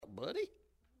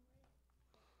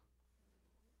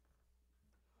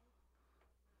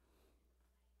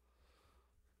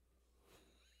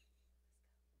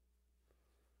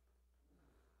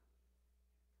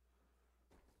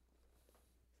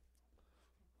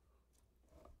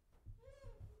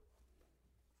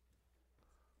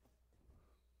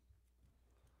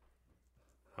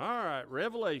All right,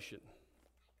 Revelation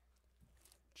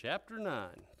chapter 9.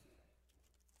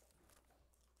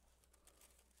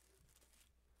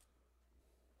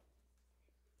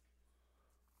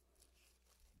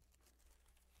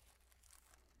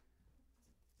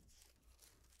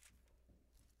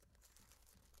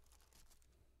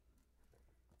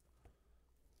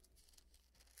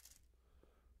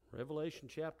 Revelation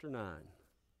chapter 9.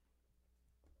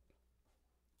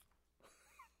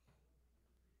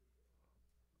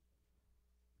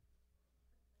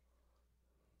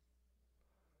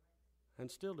 And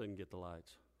still didn't get the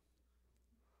lights.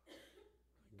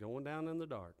 Going down in the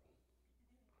dark.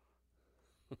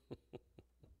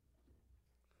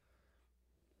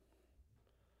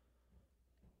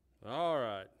 All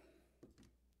right.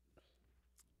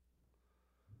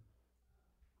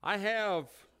 I have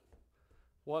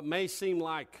what may seem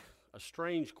like a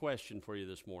strange question for you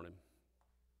this morning.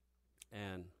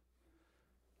 And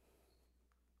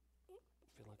I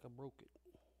feel like I broke it.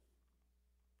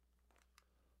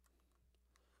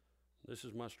 This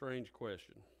is my strange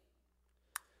question.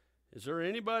 Is there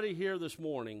anybody here this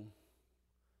morning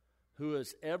who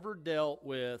has ever dealt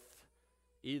with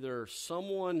either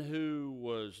someone who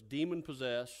was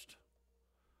demon-possessed,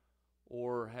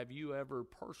 or have you ever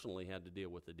personally had to deal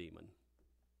with a demon?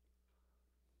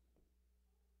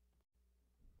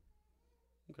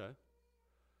 Okay.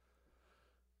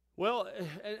 Well,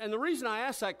 and the reason I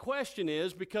asked that question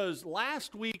is because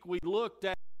last week we looked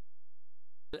at,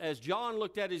 as John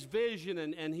looked at his vision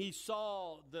and he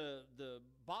saw the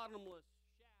bottomless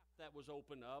shaft that was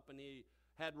opened up, and he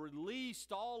had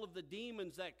released all of the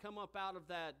demons that come up out of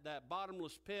that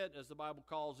bottomless pit, as the Bible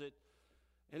calls it.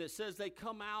 And it says they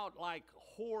come out like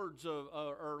hordes of,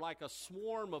 or like a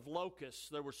swarm of locusts.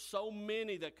 There were so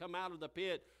many that come out of the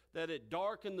pit that it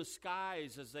darkened the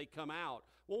skies as they come out.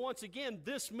 Well, once again,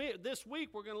 this week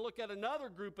we're going to look at another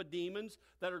group of demons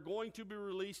that are going to be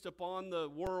released upon the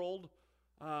world.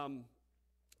 And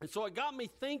so it got me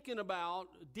thinking about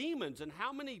demons and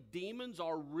how many demons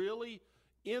are really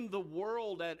in the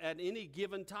world at any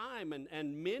given time.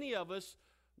 And many of us,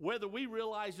 whether we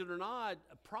realize it or not,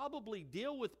 probably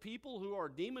deal with people who are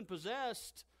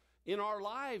demon-possessed in our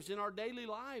lives, in our daily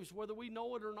lives, whether we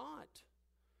know it or not.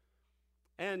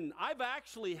 And I've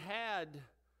actually had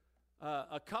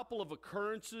a couple of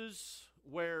occurrences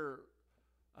where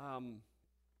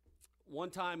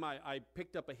one time I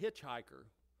picked up a hitchhiker,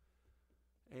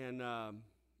 and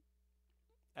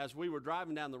as we were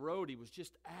driving down the road, he was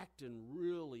just acting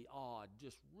really odd,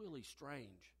 just really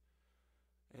strange,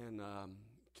 and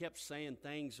kept saying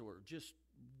things that were just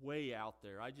way out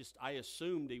there. I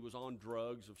assumed he was on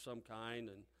drugs of some kind,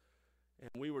 and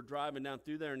we were driving down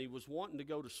through there, and he was wanting to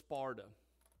go to Sparta.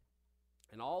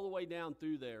 And all the way down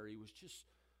through there, he was just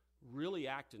really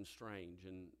acting strange.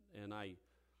 And I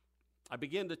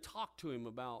began to talk to him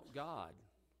about God.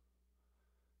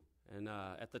 And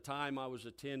at the time, I was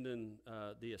attending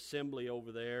the assembly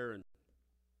over there. And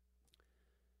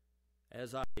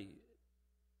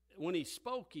when he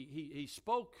spoke, he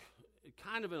spoke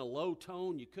kind of in a low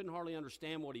tone. You couldn't hardly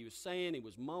understand what he was saying. He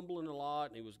was mumbling a lot,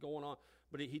 and he was going on.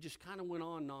 But he just kind of went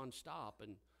on nonstop.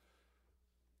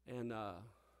 And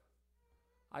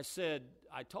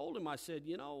I told him, I said,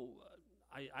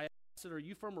 I said, are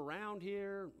you from around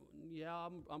here? Yeah,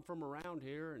 I'm from around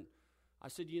here. And I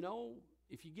said,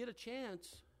 if you get a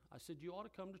chance, I said, you ought to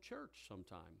come to church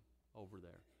sometime over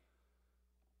there.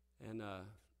 And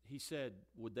he said,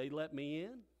 would they let me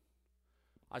in?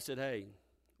 I said, hey,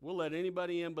 we'll let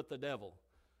anybody in but the devil.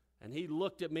 And he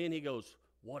looked at me and he goes,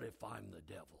 what if I'm the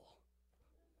devil?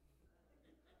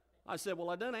 I said, well,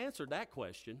 I done answered that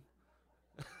question.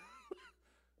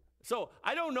 So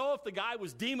I don't know if the guy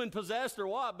was demon-possessed or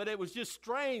what, but it was just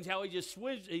strange how he just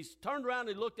switched. He turned around and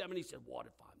he looked at me and he said, what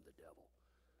if I'm the devil?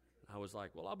 I was like,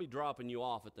 well, I'll be dropping you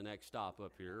off at the next stop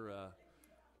up here.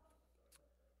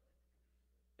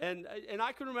 And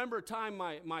I can remember a time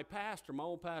my pastor, my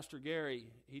old pastor Gary,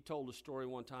 he told a story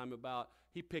one time about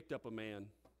he picked up a man.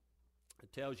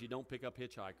 It tells you don't pick up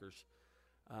hitchhikers.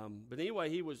 But anyway,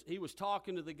 he was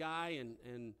talking to the guy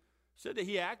and said that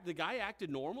the guy acted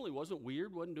normal. He wasn't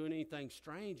weird, wasn't doing anything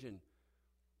strange. And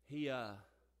he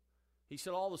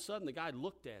said all of a sudden the guy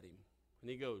looked at him and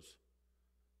he goes,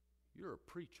 you're a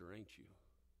preacher, ain't you?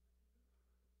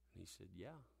 And he said,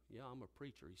 yeah, I'm a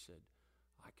preacher. He said,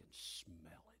 I can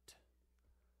smell it.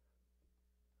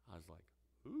 I was like,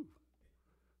 ooh,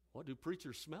 what do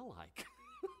preachers smell like?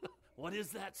 What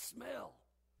is that smell?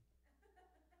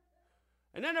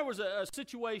 And then there was a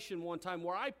situation one time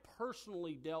where I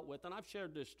personally dealt with, and I've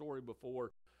shared this story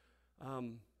before,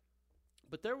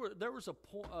 but there was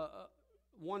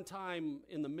one time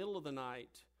in the middle of the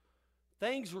night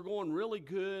things were going really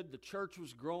good. The church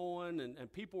was growing,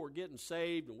 and people were getting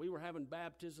saved, and we were having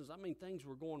baptisms. I mean, things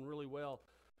were going really well.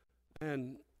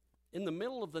 And in the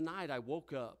middle of the night, I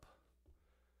woke up,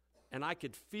 and I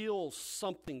could feel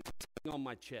something on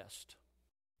my chest,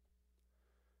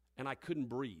 and I couldn't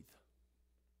breathe.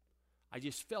 I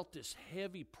just felt this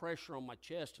heavy pressure on my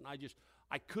chest, and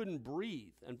I couldn't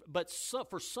breathe. But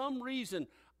for some reason,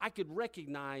 I could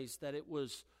recognize that it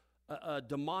was a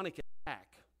demonic attack.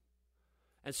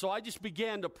 And so I just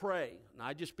began to pray, and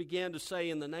I just began to say,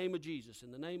 in the name of Jesus,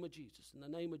 in the name of Jesus, in the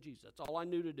name of Jesus. That's all I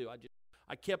knew to do.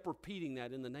 I kept repeating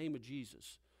that, in the name of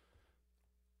Jesus.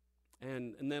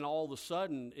 And then all of a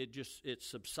sudden, it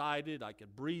subsided. I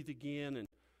could breathe again,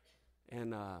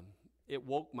 and it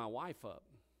woke my wife up.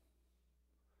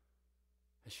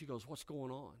 And she goes, "What's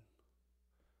going on?"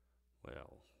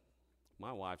 Well,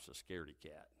 my wife's a scaredy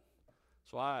cat.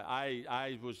 So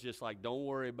I was just like, "Don't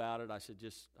worry about it." I said,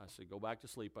 "Go back to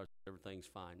sleep. Everything's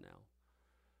fine now."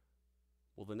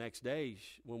 Well, the next day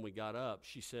when we got up,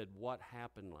 she said, "What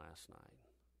happened last night?"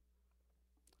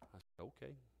 I said,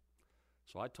 "Okay."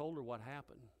 So I told her what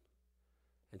happened.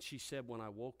 And she said, "When I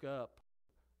woke up,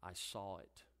 I saw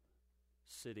it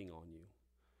sitting on you."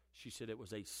 She said it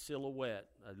was a silhouette,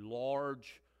 a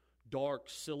large, dark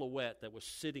silhouette that was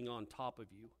sitting on top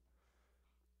of you.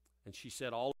 And she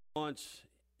said all at once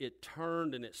it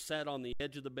turned and it sat on the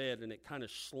edge of the bed and it kind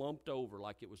of slumped over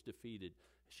like it was defeated.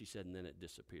 She said, and then it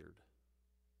disappeared.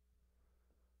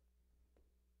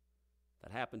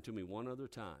 That happened to me one other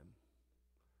time.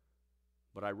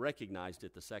 But I recognized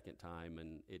it the second time,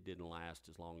 and it didn't last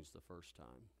as long as the first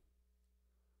time.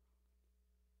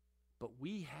 But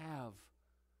we have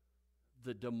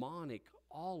the demonic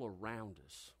all around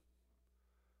us.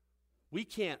 We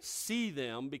can't see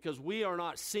them because we are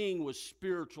not seeing with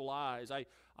spiritual eyes. I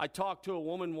talked to a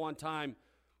woman one time,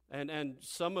 and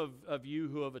some of you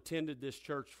who have attended this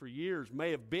church for years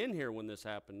may have been here when this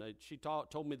happened. She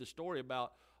told me the story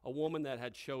about a woman that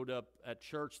had showed up at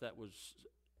church that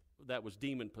was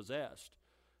demon-possessed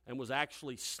and was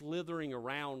actually slithering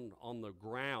around on the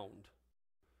ground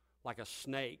like a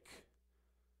snake.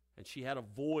 And she had a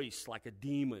voice like a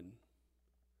demon.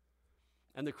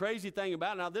 And the crazy thing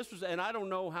about it, now this was, and I don't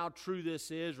know how true this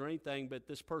is or anything, but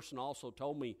this person also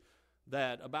told me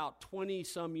that about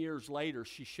 20-some years later,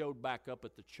 she showed back up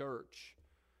at the church,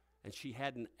 and she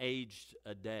hadn't aged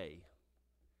a day.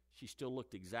 She still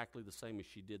looked exactly the same as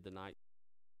she did the night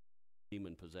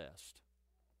demon-possessed.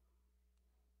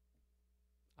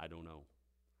 I don't know.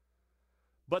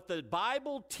 But the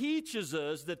Bible teaches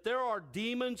us that there are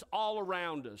demons all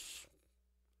around us.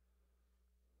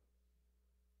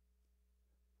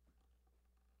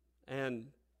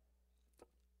 And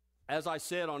as I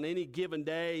said, on any given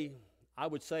day, I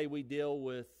would say we deal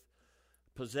with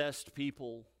possessed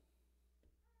people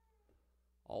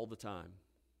all the time.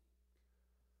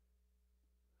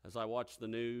 As I watch the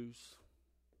news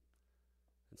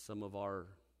and some of our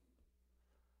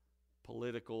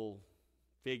political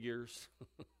figures,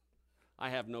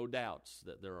 I have no doubts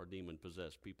that there are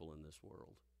demon-possessed people in this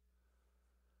world.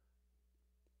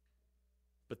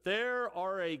 But there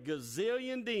are a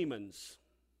gazillion demons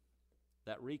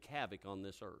that wreak havoc on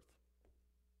this earth.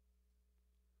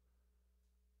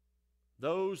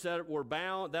 Those that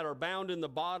are bound in the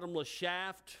bottomless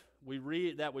shaft we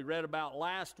read about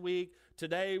last week.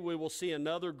 Today we will see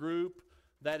another group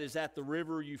that is at the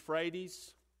river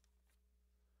Euphrates.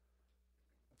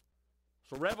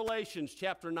 So Revelations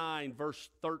chapter 9, verse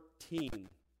 13.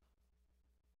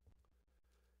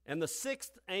 And the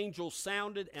sixth angel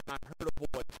sounded, and I heard a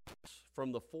voice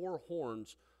from the four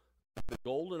horns of the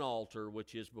golden altar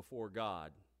which is before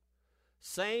God,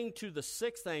 saying to the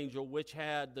sixth angel which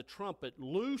had the trumpet,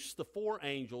 "Loose the four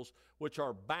angels which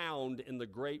are bound in the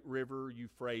great river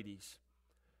Euphrates."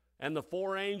 And the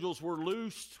four angels were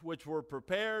loosed, which were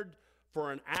prepared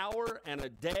for an hour and a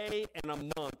day and a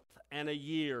month and a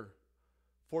year,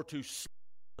 for to slay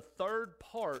the third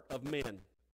part of men.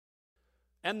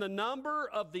 And the number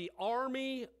of the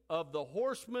army of the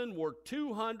horsemen were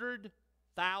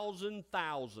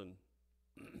 200,000.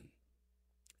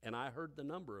 And I heard the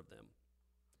number of them.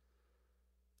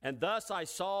 And thus I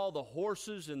saw the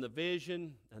horses in the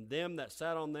vision, and them that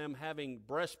sat on them having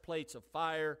breastplates of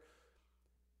fire,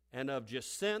 and of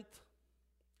jacinth,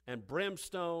 and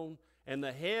brimstone, and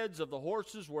the heads of the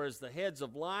horses were as the heads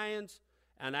of lions,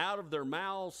 and out of their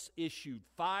mouths issued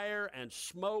fire, and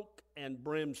smoke, and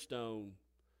brimstone.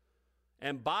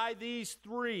 And by these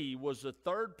three was the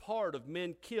third part of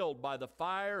men killed by the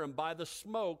fire, and by the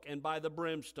smoke, and by the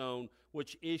brimstone,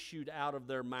 which issued out of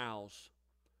their mouths.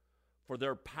 For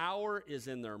their power is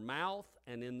in their mouth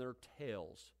and in their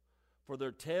tails. for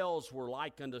their tails were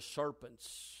like unto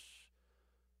serpents,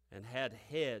 and had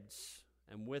heads,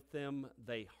 and with them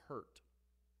they hurt.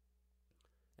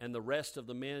 And the rest of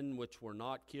the men which were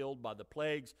not killed by the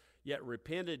plagues, yet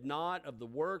repented not of the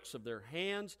works of their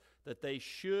hands, that they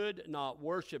should not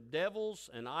worship devils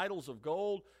and idols of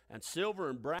gold and silver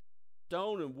and brass,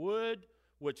 stone and wood,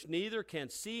 which neither can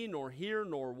see nor hear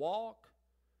nor walk.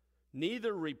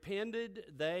 Neither repented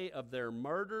they of their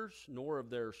murders, nor of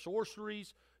their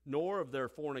sorceries, nor of their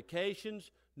fornications,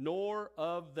 nor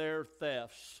of their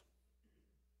thefts.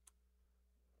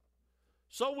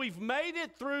 So we've made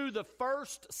it through the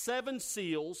first 7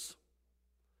 seals,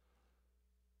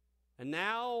 and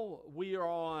now we've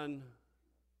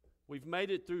made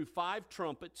it through 5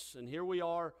 trumpets, and here we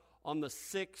are on the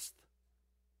 6th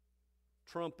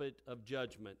trumpet of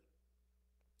judgment.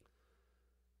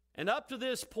 And up to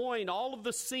this point, all of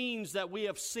the scenes that we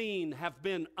have seen have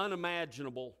been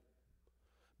unimaginable,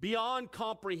 beyond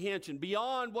comprehension,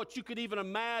 beyond what you could even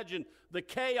imagine, the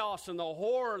chaos and the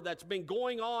horror that's been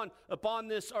going on upon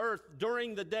this earth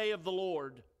during the day of the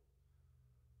Lord.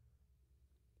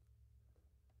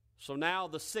 So now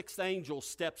the 6th angel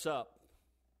steps up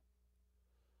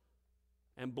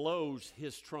and blows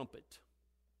his trumpet.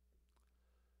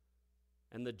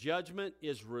 And the judgment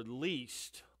is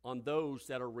released on those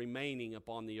that are remaining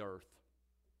upon the earth.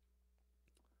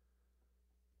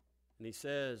 And he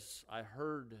says, I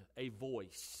heard a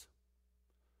voice,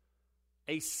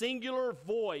 a singular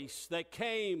voice that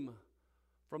came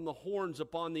from the horns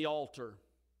upon the altar.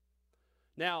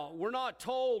 Now, we're not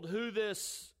told who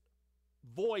this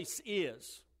voice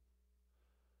is,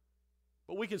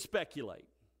 but we can speculate.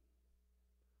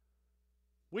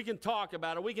 We can talk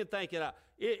about it. We can think it out.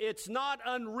 It's not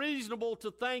unreasonable to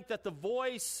think that the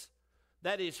voice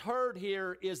that is heard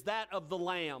here is that of the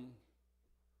Lamb,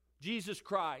 Jesus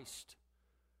Christ.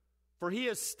 For he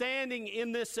is standing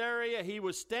in this area. He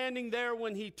was standing there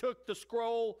when he took the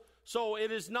scroll. So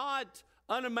it is not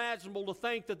unimaginable to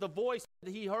think that the voice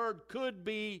that he heard could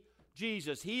be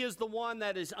Jesus. He is the one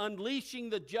that is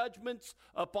unleashing the judgments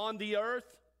upon the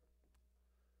earth.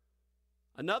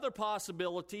 Another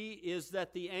possibility is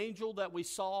that the angel that we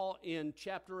saw in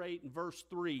chapter 8 and verse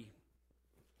 3,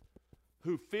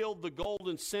 who filled the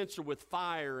golden censer with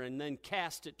fire and then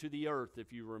cast it to the earth,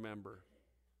 if you remember.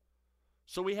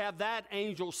 So we have that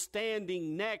angel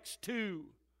standing next to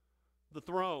the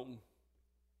throne.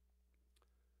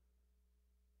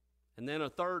 And then a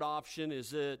third option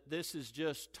is that this is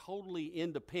just totally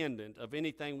independent of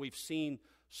anything we've seen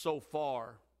so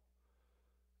far.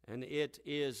 And it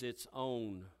is its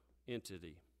own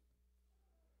entity.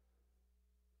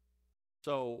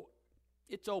 So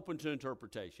it's open to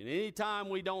interpretation. Anytime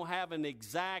we don't have an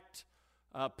exact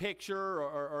picture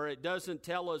or it doesn't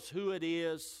tell us who it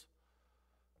is,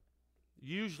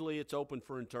 usually it's open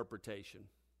for interpretation.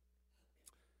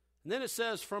 And then it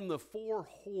says, from the 4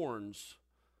 horns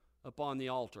upon the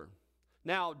altar.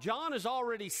 Now, John has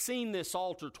already seen this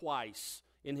altar twice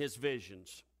in his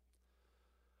visions.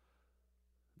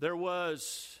 There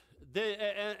was,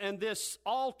 and this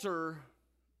altar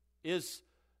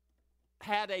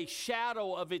had a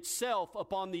shadow of itself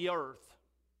upon the earth,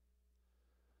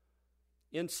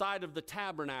 inside of the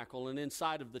tabernacle and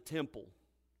inside of the temple,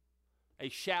 a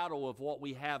shadow of what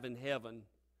we have in heaven.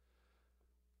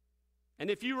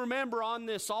 And if you remember, on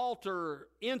this altar,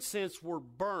 incense were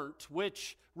burnt,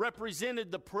 which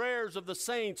represented the prayers of the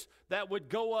saints that would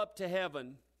go up to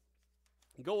heaven,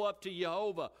 go up to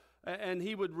Jehovah, and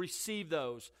he would receive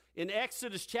those. In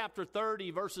Exodus chapter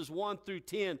 30, verses 1 through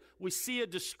 10, we see a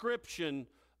description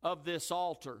of this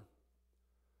altar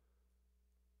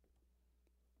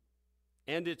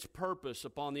and its purpose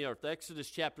upon the earth. Exodus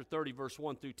chapter 30, verse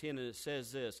 1 through 10, and it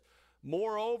says this,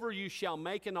 moreover, you shall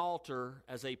make an altar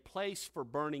as a place for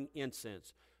burning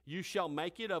incense. You shall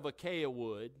make it of acacia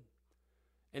wood,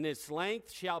 and its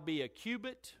length shall be a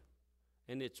cubit,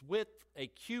 and its width a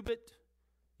cubit.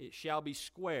 It shall be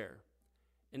square,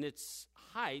 and its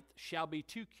height shall be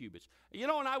 2 cubits. You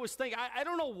know, and I was thinking, I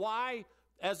don't know why,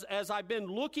 as I've been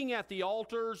looking at the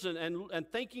altars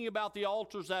and thinking about the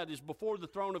altars that is before the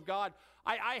throne of God,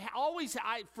 I always,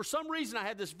 for some reason, I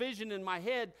had this vision in my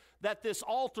head that this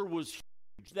altar was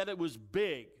huge, that it was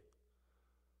big.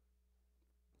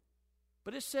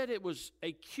 But it said it was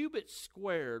a cubit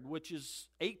squared, which is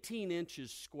 18 inches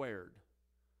squared.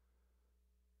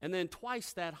 And then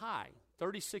twice that high,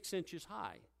 36 inches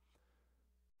high.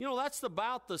 You know, that's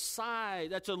about the size,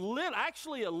 that's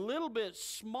actually a little bit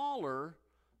smaller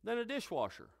than a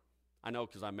dishwasher. I know,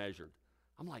 because I measured.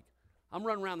 I'm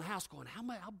running around the house going,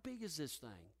 how big is this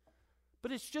thing?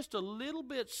 But it's just a little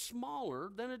bit smaller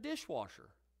than a dishwasher.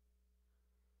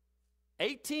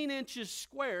 18 inches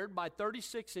squared by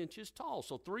 36 inches tall,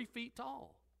 so 3 feet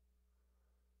tall.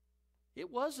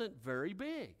 It wasn't very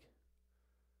big.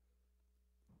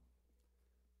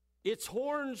 Its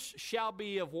horns shall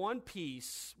be of one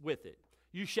piece with it.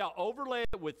 You shall overlay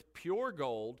it with pure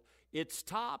gold, its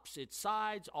tops, its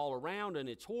sides, all around, and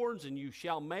its horns, and you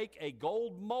shall make a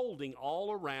gold molding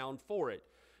all around for it.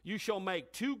 You shall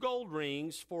make 2 gold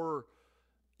rings for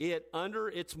it under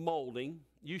its molding.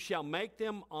 You shall make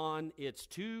them on its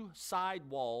 2 side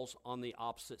walls on the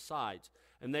opposite sides,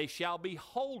 and they shall be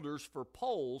holders for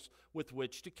poles with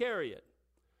which to carry it.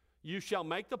 You shall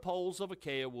make the poles of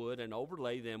acacia wood and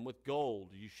overlay them with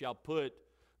gold. You shall put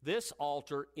this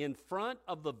altar in front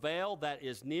of the veil that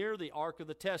is near the ark of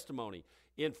the testimony,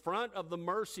 in front of the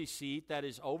mercy seat that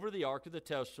is over the ark of the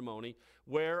testimony,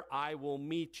 where I will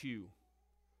meet you.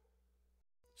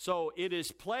 So it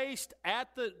is placed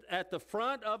at the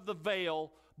front of the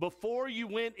veil before you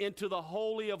went into the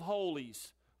Holy of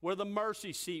Holies, where the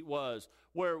mercy seat was,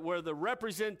 where the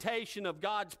representation of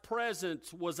God's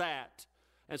presence was at.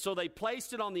 And so they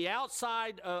placed it on the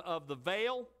outside of the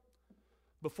veil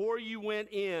before you went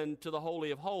into the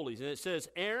Holy of Holies. And it says,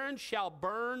 Aaron shall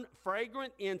burn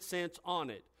fragrant incense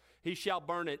on it. He shall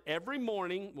burn it every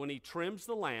morning when he trims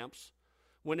the lamps.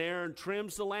 When Aaron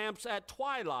trims the lamps at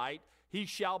twilight, he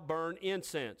shall burn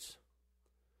incense.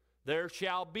 There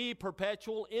shall be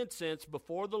perpetual incense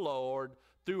before the Lord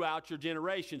throughout your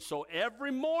generations. So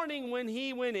every morning when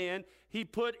he went in, he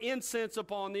put incense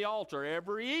upon the altar.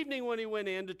 Every evening when he went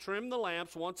in to trim the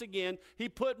lamps, once again, he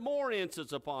put more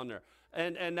incense upon there.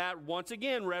 And that once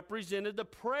again represented the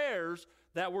prayers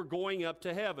that were going up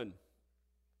to heaven.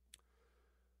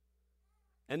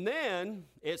 And then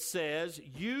it says,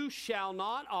 you shall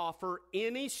not offer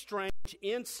any strange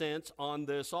incense on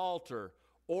this altar,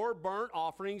 or burnt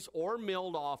offerings, or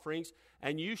milled offerings,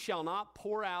 and you shall not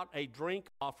pour out a drink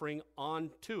offering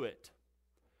onto it.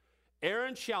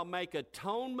 Aaron shall make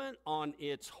atonement on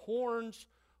its horns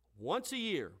once a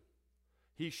year.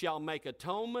 He shall make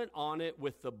atonement on it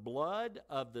with the blood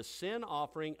of the sin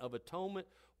offering of atonement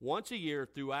once a year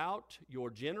throughout your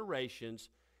generations.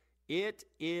 It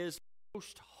is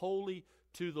most holy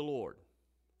to the Lord.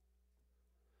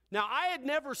 Now, I had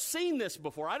never seen this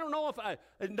before. I don't know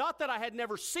not that I had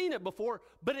never seen it before,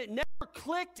 but it never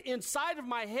clicked inside of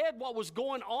my head what was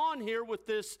going on here with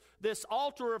this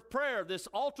altar of prayer, this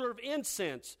altar of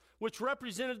incense, which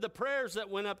represented the prayers that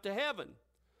went up to heaven.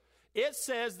 It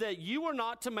says that you are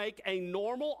not to make a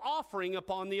normal offering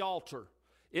upon the altar.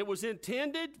 It was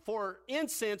intended for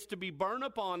incense to be burned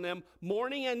upon them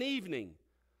morning and evening.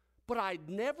 But I'd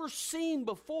never seen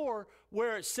before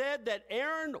where it said that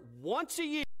Aaron once a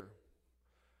year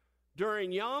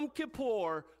during Yom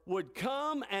Kippur would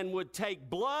come and would take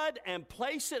blood and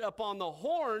place it upon the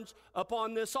horns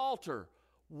upon this altar.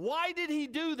 Why did he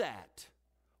do that?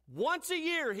 Once a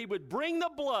year he would bring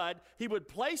the blood, he would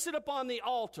place it upon the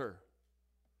altar.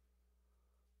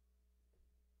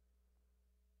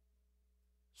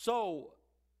 So,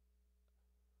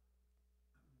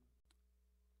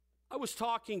 I was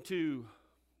talking to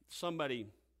somebody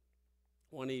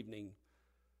one evening,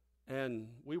 and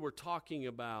we were talking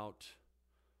about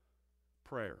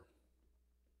prayer.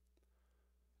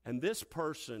 And this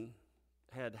person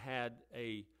had had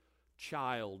a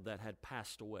child that had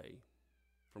passed away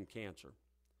from cancer.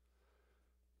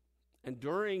 And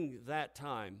during that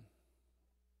time,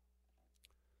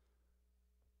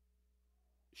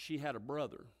 she had a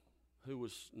brother who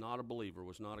was not a believer,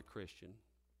 was not a Christian,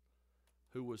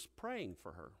 who was praying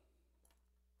for her.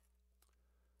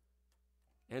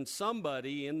 And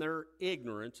somebody in their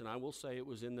ignorance, and I will say it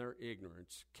was in their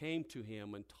ignorance, came to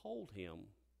him and told him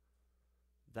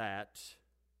that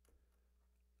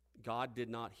God did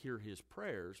not hear his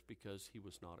prayers because he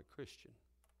was not a Christian.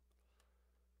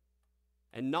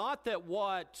 And not that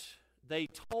what they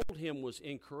told him was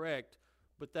incorrect,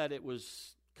 but that it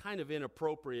was kind of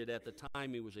inappropriate at the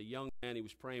time. He was a young man. He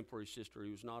was praying for his sister.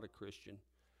 He was not a Christian.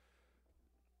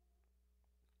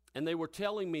 And they were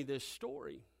telling me this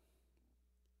story.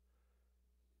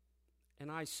 And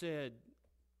I said,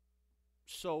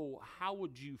 so how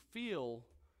would you feel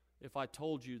if I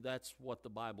told you that's what the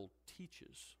Bible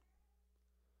teaches?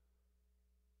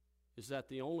 Is that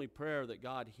the only prayer that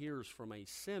God hears from a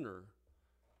sinner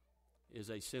is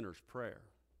a sinner's prayer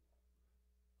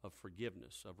of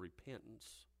forgiveness, of repentance.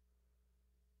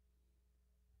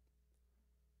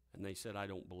 And they said, I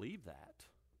don't believe that.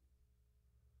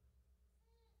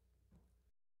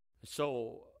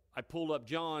 So I pulled up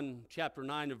John chapter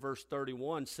 9 and verse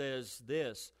 31 says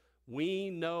this, we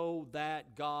know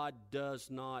that God does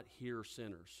not hear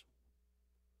sinners,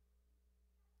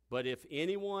 But if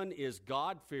anyone is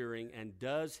God-fearing and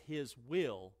does his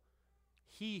will,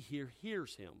 he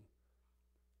hears him.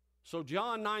 So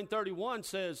John 9:31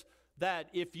 says that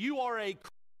if you are a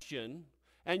Christian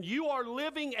and you are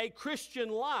living a Christian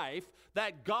life,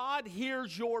 that God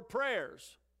hears your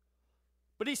prayers.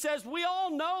 But he says we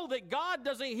all know that God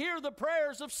doesn't hear the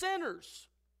prayers of sinners.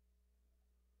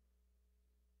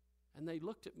 And they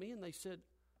looked at me and they said,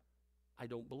 I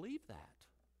don't believe that.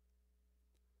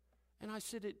 And I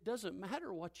said, it doesn't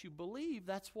matter what you believe,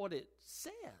 that's what it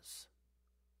says.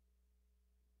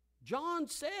 John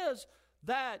says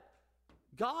that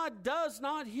God does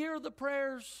not hear the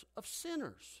prayers of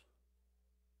sinners.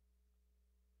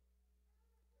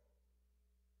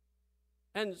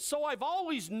 And so I've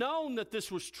always known that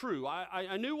this was true.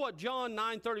 I knew what John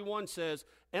 9:31 says,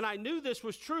 and I knew this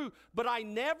was true, but I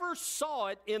never saw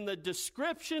it in the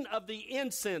description of the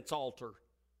incense altar.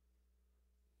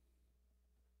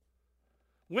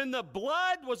 When the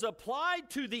blood was applied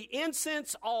to the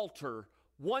incense altar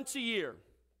once a year,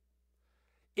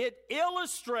 it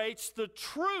illustrates the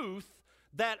truth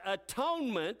that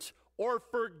atonement or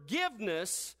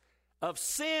forgiveness of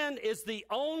sin is the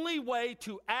only way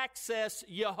to access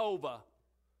Jehovah.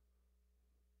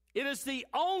 It is the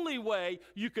only way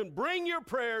you can bring your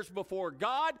prayers before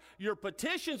God, your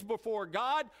petitions before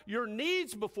God, your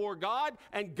needs before God,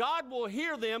 and God will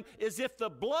hear them, is if the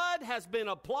blood has been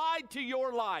applied to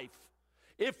your life.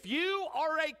 If you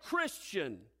are a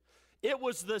Christian, it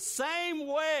was the same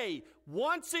way.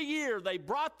 Once a year, they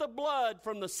brought the blood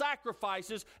from the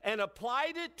sacrifices and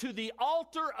applied it to the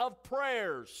altar of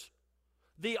prayers,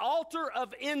 the altar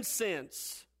of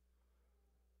incense.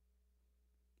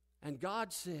 And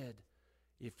God said,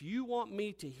 if you want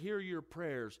me to hear your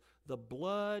prayers, the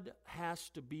blood has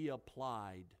to be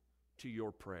applied to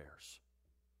your prayers.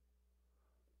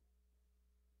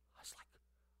 I was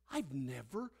like, I've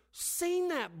never seen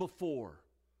that before.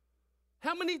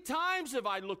 How many times have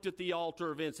I looked at the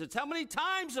altar of incense? How many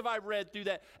times have I read through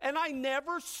that? And I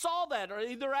never saw that, or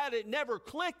either it never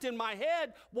clicked in my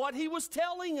head what he was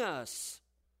telling us.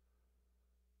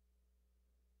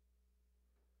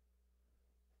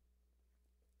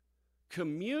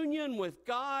 Communion with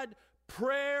God,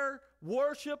 prayer,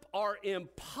 worship are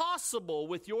impossible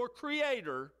with your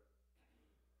Creator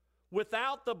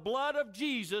without the blood of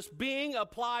Jesus being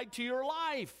applied to your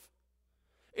life.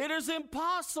 It is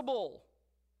impossible.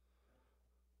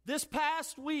 This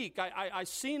past week, I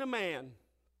seen a man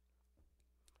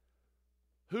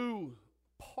who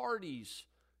parties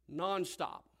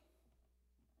nonstop.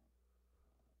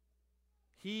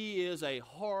 He is a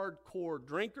hardcore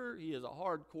drinker. He is a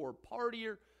hardcore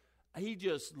partier. He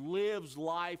just lives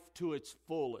life to its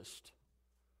fullest.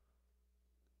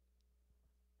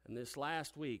 And this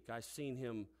last week, I seen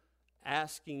him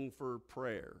asking for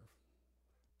prayer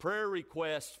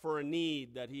requests for a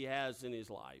need that he has in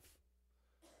his life.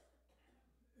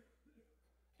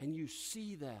 And you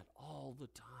see that all the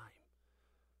time.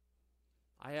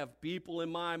 I have people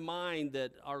in my mind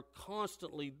that are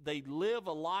constantly, they live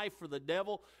a life for the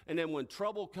devil, and then when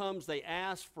trouble comes, they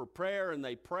ask for prayer and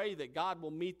they pray that God will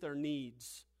meet their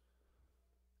needs.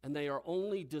 And they are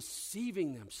only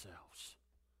deceiving themselves.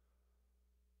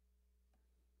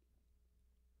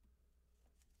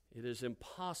 It is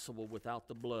impossible without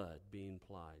the blood being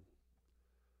applied.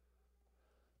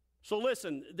 So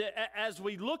listen, as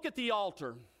we look at the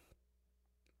altar,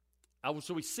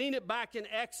 so we've seen it back in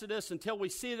Exodus until we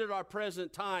see it at our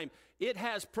present time. It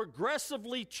has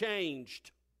progressively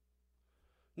changed.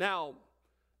 Now,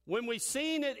 when we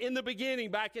seen it in the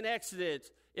beginning back in Exodus,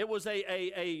 it was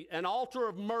an altar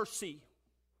of mercy,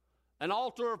 an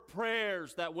altar of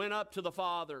prayers that went up to the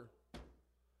Father.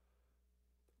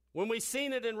 When we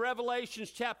seen it in Revelation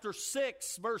chapter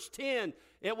 6, verse 10,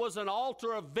 it was an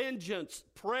altar of vengeance,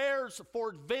 prayers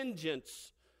for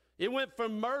vengeance. It went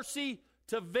from mercy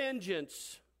to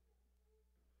vengeance.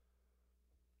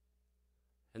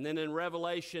 And then in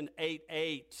Revelation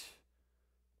 8:8,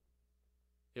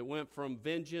 it went from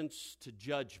vengeance to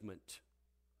judgment.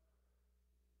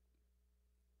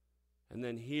 And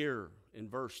then here in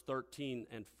verse 13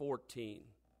 and 14,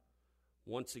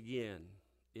 once again,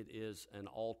 it is an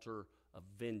altar of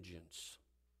vengeance.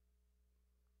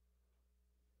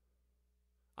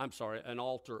 An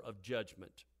altar of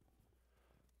judgment.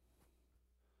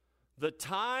 The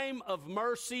time of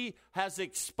mercy has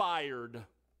expired.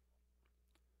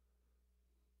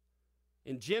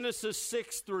 In Genesis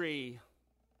 6:3,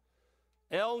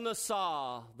 El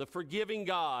Nasa, the forgiving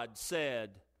God,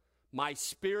 said, "My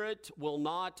spirit will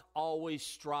not always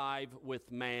strive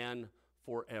with man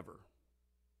forever."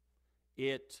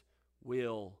 It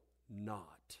will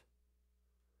not.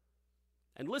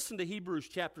 And listen to Hebrews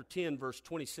chapter 10, verse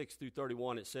 26 through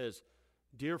 31. It says,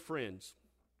 "Dear friends,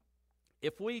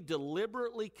 if we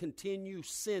deliberately continue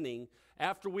sinning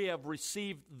after we have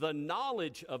received the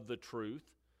knowledge of the truth,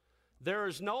 there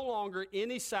is no longer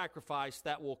any sacrifice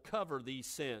that will cover these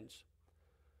sins.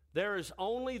 There is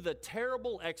only the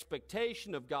terrible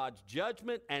expectation of God's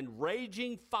judgment and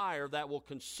raging fire that will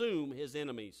consume his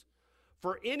enemies.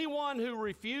 For anyone who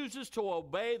refuses to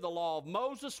obey the law of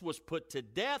Moses was put to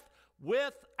death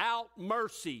without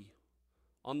mercy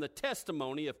on the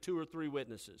testimony of 2 or 3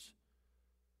 witnesses."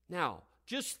 Now,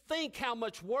 just think how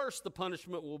much worse the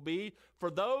punishment will be for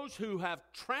those who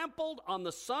have trampled on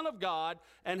the Son of God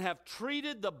and have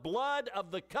treated the blood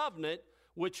of the covenant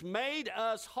which made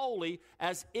us holy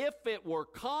as if it were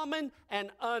common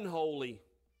and unholy,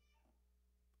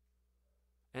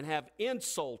 and have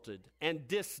insulted and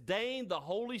disdained the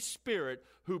Holy Spirit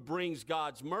who brings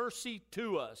God's mercy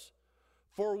to us.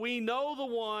 For we know the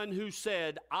one who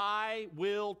said, "I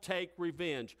will take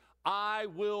revenge. I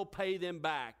will pay them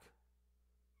back."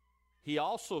 He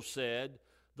also said,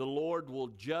 "The Lord will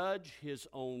judge his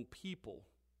own people."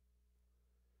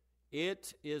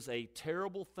 It is a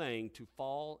terrible thing to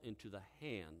fall into the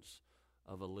hands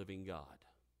of a living God.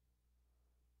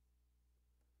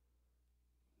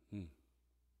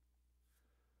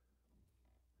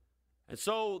 And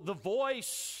so the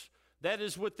voice that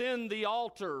is within the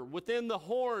altar, within the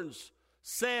horns,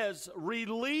 says,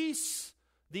 "Release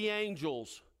the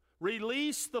angels.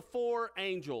 Release the 4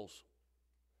 angels."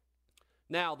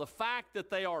 Now, the fact that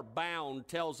they are bound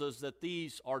tells us that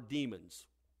these are demons.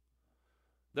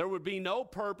 There would be no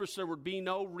purpose, there would be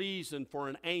no reason for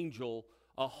an angel,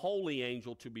 a holy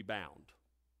angel, to be bound.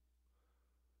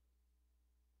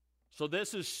 So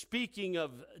this is speaking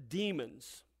of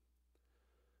demons.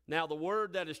 Now, the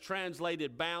word that is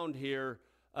translated bound here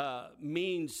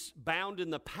means bound in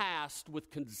the past with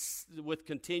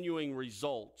continuing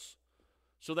results.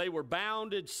 So they were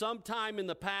bounded sometime in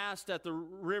the past at the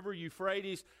river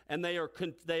Euphrates, and they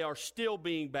are still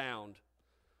being bound.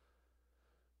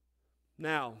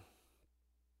 Now,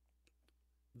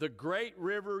 the great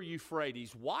river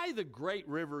Euphrates. Why the great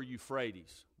river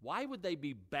Euphrates? Why would they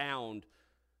be bound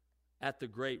at the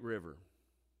great river?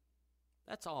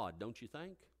 That's odd, don't you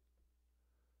think?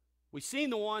 We've seen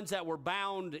the ones that were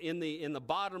bound in the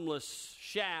bottomless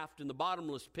shaft, in the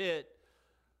bottomless pit.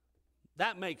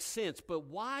 That makes sense, but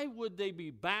why would they be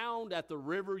bound at the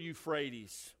river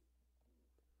Euphrates?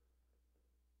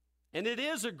 And it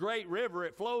is a great river.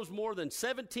 It flows more than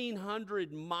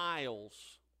 1,700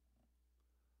 miles.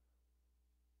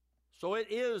 So it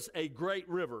is a great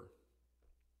river.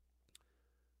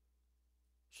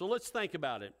 So let's think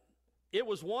about it. It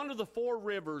was one of the 4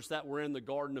 rivers that were in the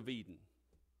Garden of Eden.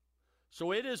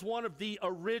 So it is one of the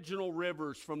original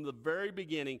rivers from the very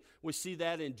beginning. We see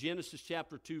that in Genesis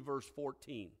chapter 2, verse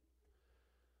 14.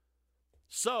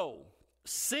 So,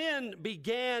 sin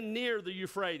began near the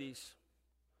Euphrates.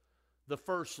 The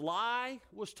first lie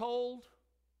was told.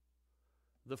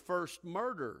 The first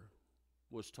murder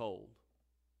was told.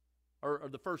 Or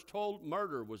the first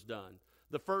murder was done.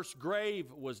 The first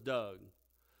grave was dug.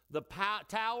 The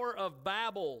Tower of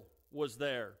Babel was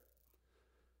there.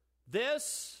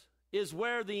 This is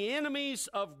where the enemies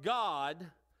of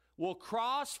God will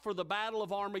cross for the battle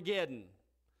of Armageddon,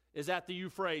 is at the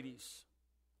Euphrates.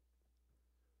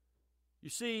 You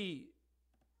see,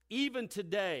 even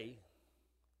today,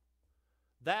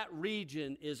 that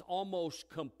region is almost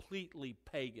completely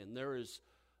pagan. There is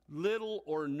little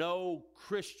or no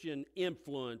Christian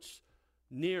influence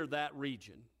near that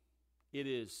region. It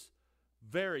is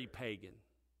very pagan.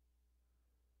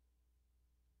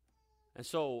 And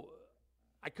so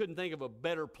I couldn't think of a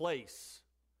better place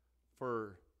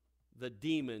for the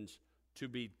demons to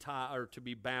be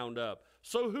bound up.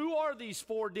 So who are these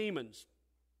 4 demons?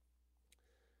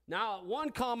 Now, one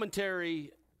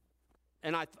commentary,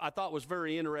 and I thought was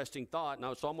very interesting thought,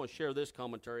 so I'm going to share this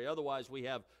commentary. Otherwise, we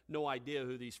have no idea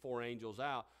who these 4 angels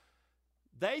are.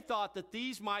 They thought that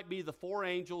these might be the 4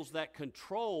 angels that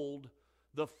controlled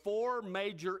the 4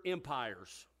 major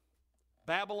empires: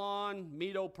 Babylon,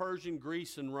 Medo-Persian,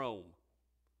 Greece, and Rome.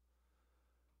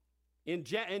 In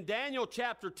Daniel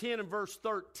chapter 10 and verse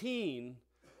 13,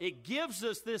 it gives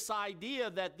us this idea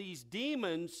that these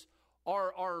demons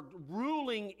are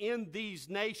ruling in these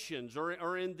nations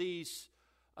or in these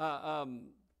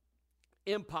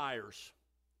empires.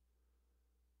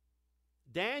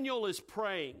 Daniel is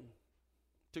praying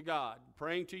to God,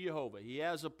 praying to Jehovah. He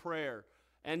has a prayer,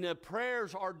 and the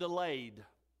prayers are delayed.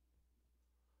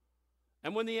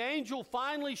 And when the angel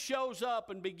finally shows up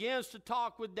and begins to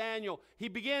talk with Daniel, he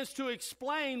begins to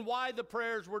explain why the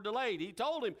prayers were delayed. He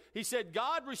told him, he said,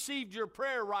 God received your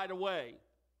prayer right away.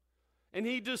 And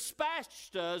he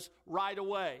dispatched us right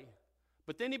away.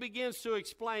 But then he begins to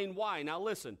explain why. Now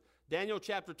listen, Daniel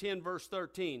chapter 10, verse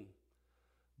 13.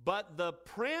 But the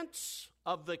prince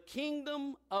of the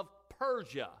kingdom of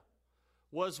Persia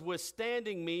was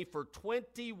withstanding me for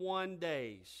 21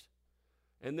 days.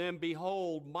 And then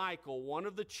behold, Michael, one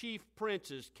of the chief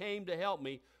princes, came to help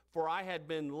me, for I had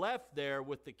been left there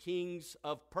with the kings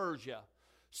of Persia.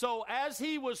 So as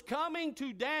he was coming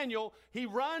to Daniel, he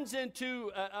runs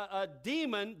into a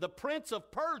demon, the prince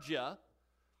of Persia,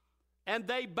 and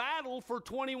they battle for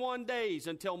 21 days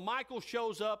until Michael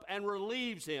shows up and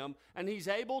relieves him, and he's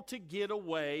able to get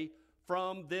away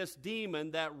from this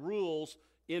demon that rules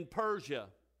in Persia.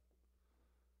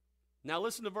 Now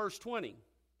listen to verse 20.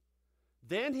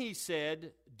 Then he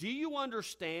said, do you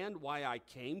understand why I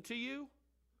came to you?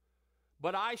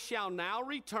 But I shall now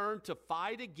return to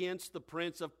fight against the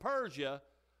prince of Persia.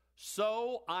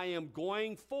 So I am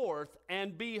going forth,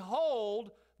 and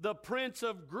behold, the prince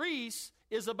of Greece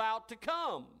is about to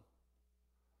come.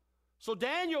 So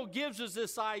Daniel gives us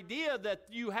this idea that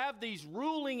you have these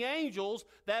ruling angels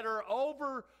that are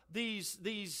over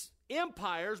these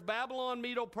empires, Babylon,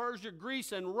 Medo-Persia,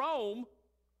 Greece, and Rome.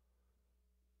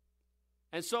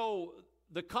 And so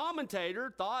the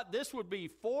commentator thought this would be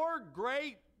 4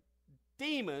 great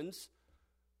demons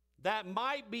that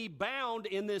might be bound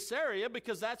in this area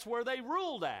because that's where they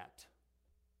ruled at.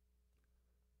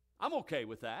 I'm okay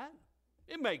with that.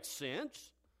 It makes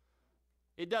sense.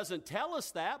 It doesn't tell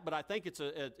us that, but I think it's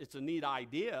a neat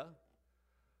idea.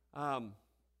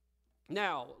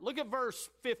 Now, look at verse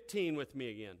 15 with me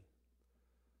again.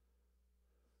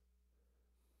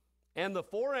 And the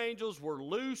 4 angels were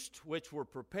loosed, which were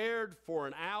prepared for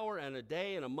an hour and a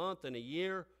day and a month and a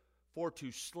year, for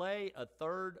to slay a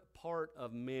third part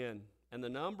of men. And the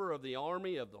number of the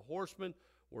army of the horsemen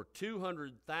were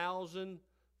 200,000.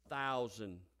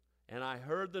 And I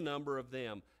heard the number of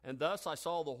them. And thus I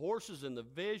saw the horses in the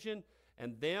vision,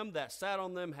 and them that sat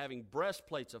on them having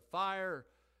breastplates of fire,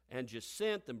 and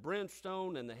jacinth and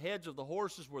brimstone, and the heads of the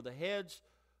horses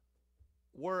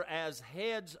were as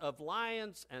heads of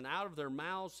lions, and out of their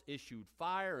mouths issued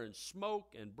fire and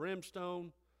smoke and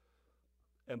brimstone.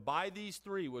 And by these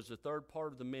 3 was the third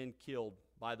part of the men killed,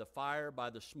 by the fire, by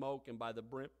the smoke, and by the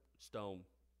brimstone,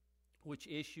 which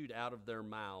issued out of their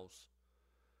mouths.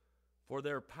 For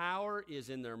their power is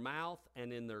in their mouth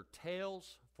and in their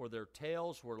tails, for their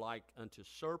tails were like unto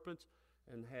serpents,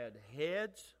 and had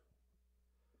heads,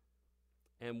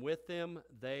 and with them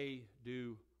they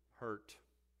do hurt.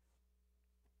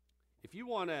 If you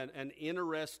want an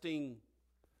interesting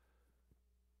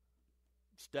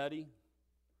study,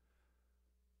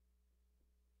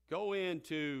 go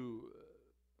into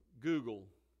Google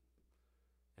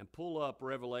and pull up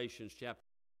Revelations chapter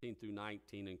 18 through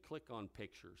 19 and click on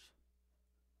pictures.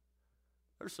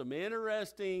 There's some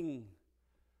interesting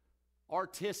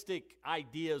artistic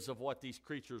ideas of what these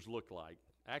creatures look like.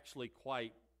 Actually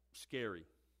quite scary.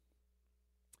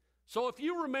 So if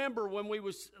you remember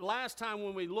last time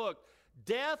when we looked,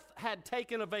 death had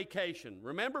taken a vacation.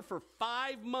 Remember, for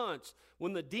 5 months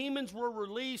when the demons were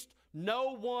released,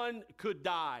 no one could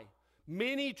die.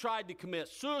 Many tried to commit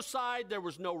suicide. There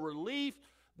was no relief.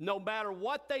 No matter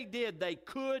what they did, they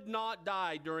could not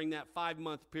die during that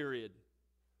 5-month period.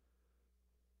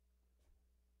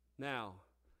 Now,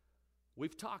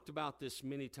 we've talked about this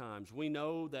many times. We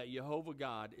know that Jehovah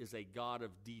God is a God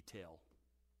of detail.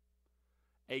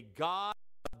 A God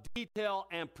of detail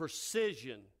and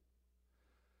precision.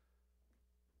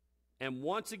 And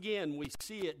once again, we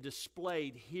see it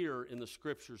displayed here in the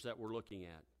scriptures that we're looking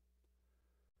at.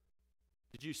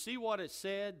 Did you see what it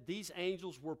said? These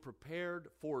angels were prepared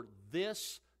for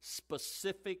this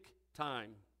specific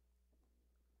time.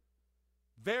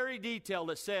 Very detailed.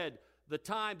 It said the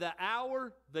time, the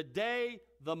hour, the day,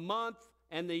 the month,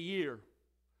 and the year.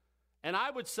 And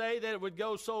I would say that it would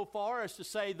go so far as to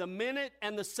say the minute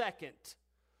and the second.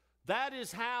 That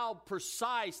is how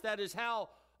precise, that is how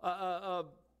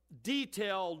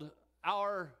detailed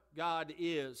our God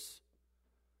is.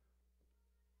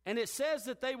 And it says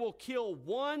that they will kill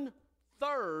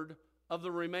 1/3 of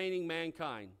the remaining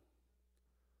mankind.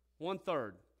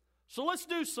 1/3. So let's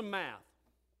do some math.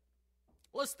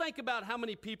 Let's think about how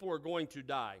many people are going to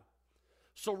die.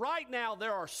 So right now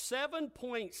there are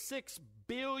 7.6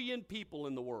 billion people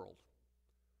in the world.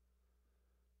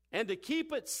 And to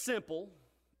keep it simple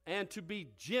and to be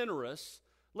generous,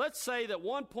 let's say that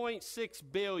 1.6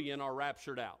 billion are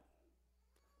raptured out.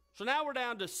 So now we're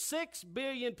down to 6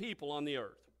 billion people on the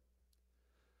earth.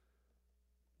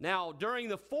 Now, during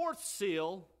the fourth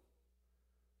seal,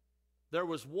 there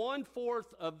was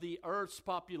 1/4 of the earth's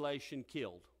population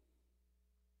killed.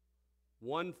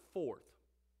 1/4.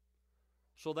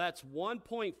 So that's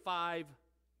 1.5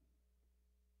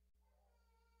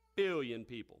 billion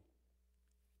people.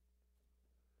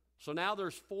 So now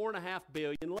there's 4.5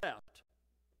 billion left.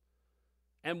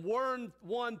 And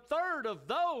 1/3 of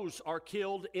those are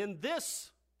killed in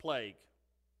this plague.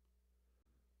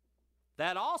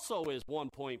 That also is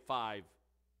 1.5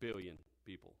 billion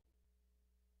people.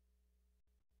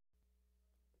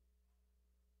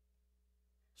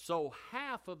 So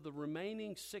half of the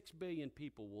remaining 6 billion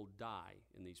people will die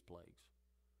in these plagues.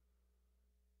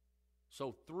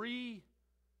 So 3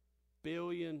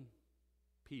 billion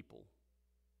people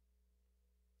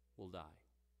will die.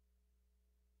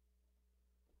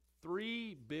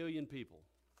 3 billion people.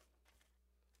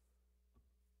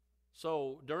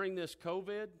 So during this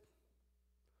COVID,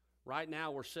 right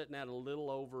now we're sitting at a little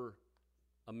over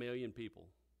 1 million people,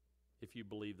 if you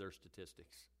believe their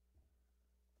statistics.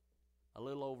 A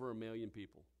little over 1 million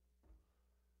people.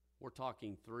 We're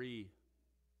talking 3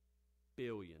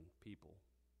 billion people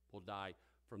will die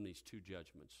from these two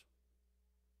judgments.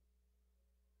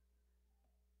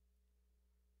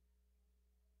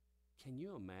 Can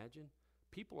you imagine?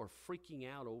 People are freaking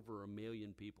out over 1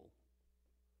 million people.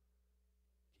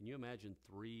 Can you imagine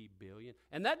 3 billion?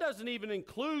 And that doesn't even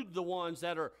include the ones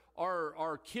that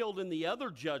are killed in the other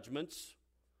judgments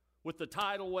with the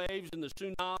tidal waves and the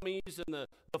tsunamis and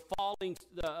the falling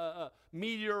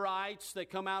meteorites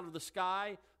that come out of the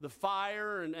sky, the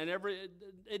fire and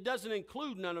it doesn't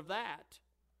include none of that.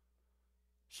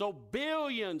 So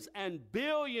billions and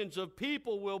billions of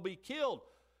people will be killed.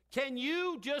 Can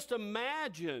you just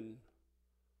imagine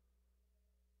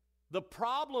the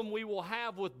problem we will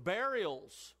have with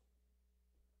burials?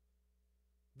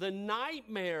 The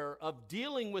nightmare of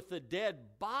dealing with the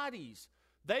dead bodies.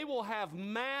 They will have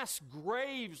mass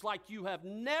graves like you have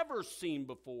never seen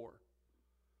before.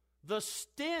 The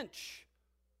stench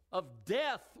of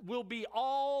death will be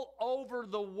all over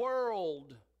the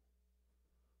world.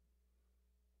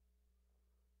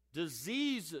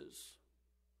 Diseases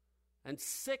and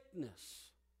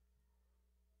sickness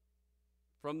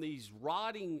from these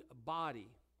rotting bodies.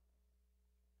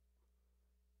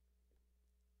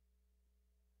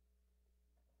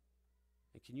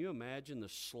 And can you imagine the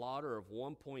slaughter of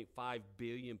 1.5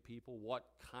 billion people? What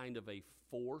kind of a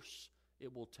force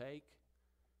it will take?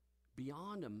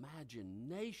 Beyond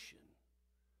imagination,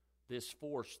 this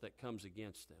force that comes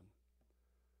against them.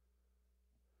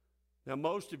 Now,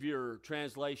 most of your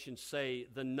translations say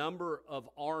the number of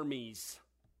armies,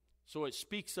 so it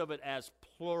speaks of it as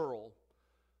plural.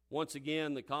 Once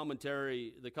again, the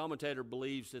commentator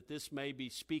believes that this may be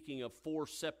speaking of 4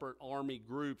 separate army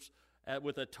groups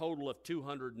with a total of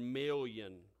 200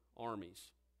 million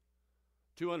armies.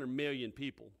 200 million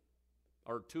people,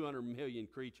 or 200 million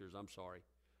creatures, I'm sorry.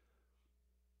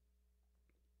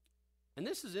 And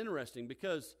this is interesting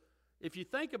because if you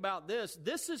think about this,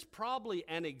 this is probably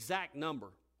an exact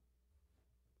number.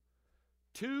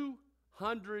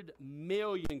 200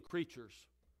 million creatures.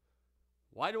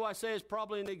 Why do I say it's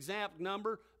probably an exact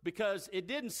number? Because it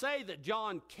didn't say that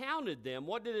John counted them.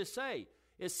 What did it say?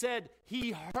 It said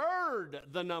he heard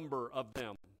the number of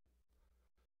them.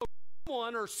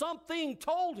 Someone or something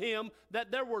told him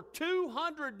that there were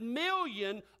 200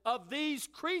 million of these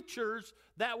creatures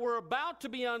that were about to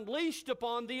be unleashed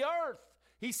upon the earth.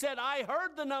 He said, I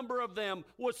heard the number of them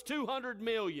was 200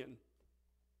 million.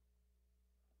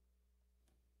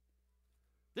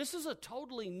 This is a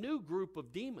totally new group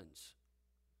of demons.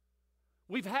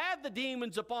 We've had the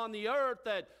demons upon the earth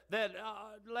that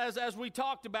as we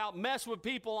talked about, mess with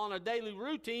people on a daily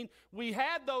routine. We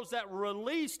had those that were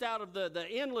released out of the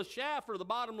endless shaft or the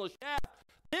bottomless shaft.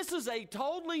 This is a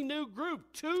totally new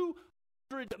group.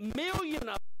 200 million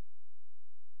of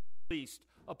released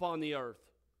upon the earth.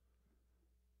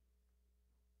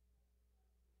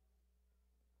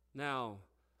 Now,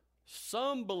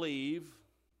 some believe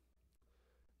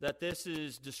that this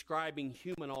is describing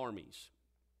human armies.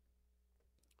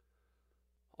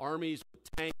 Armies with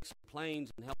tanks, planes,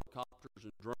 and helicopters,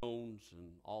 and drones,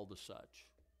 and all the such.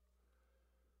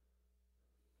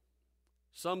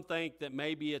 Some think that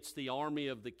maybe it's the army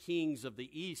of the kings of the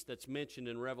east that's mentioned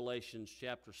in Revelation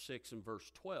chapter 6 and verse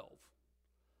 12.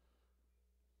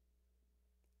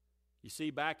 You see,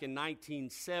 back in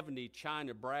 1970,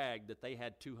 China bragged that they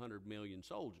had 200 million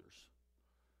soldiers.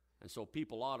 And so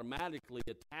people automatically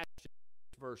attached to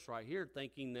this verse right here,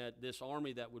 thinking that this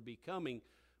army that would be coming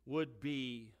would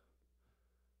be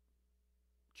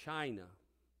China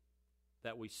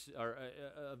that we or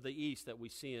of the east that we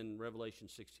see in Revelation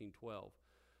 16:12.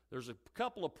 There's a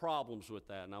couple of problems with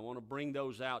that, and I want to bring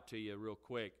those out to you real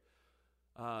quick.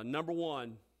 Number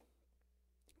one,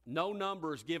 no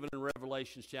number is given in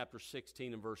Revelation chapter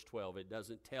 16 and verse 12. It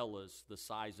doesn't tell us the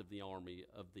size of the army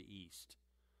of the east.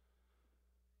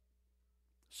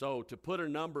 So to put a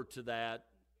number to that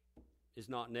is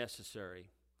not necessary.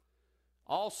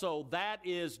 Also, that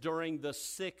is during the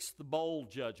sixth bowl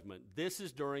judgment. This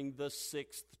is during the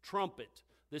sixth trumpet.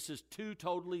 This is two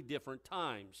totally different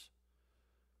times.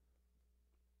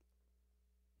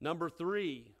 Number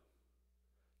three,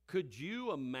 could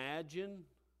you imagine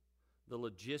the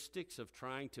logistics of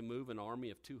trying to move an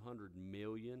army of 200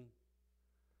 million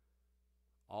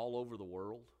all over the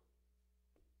world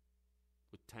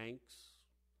with tanks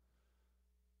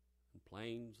and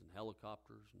planes and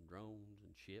helicopters and drones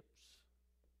and ships?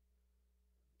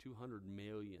 200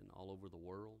 million all over the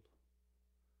world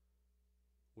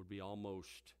would be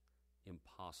almost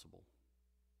impossible.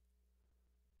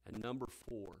 And number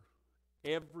four,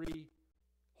 every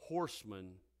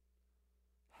horseman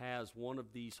has one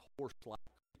of these horse-like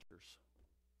creatures.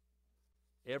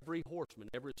 Every horseman.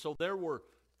 So there were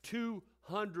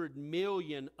 200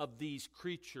 million of these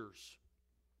creatures.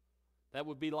 That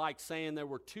would be like saying there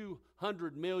were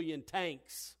 200 million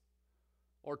tanks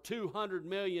or 200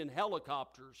 million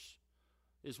helicopters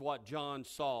is what John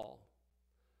saw.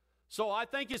 So I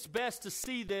think it's best to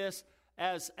see this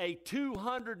as a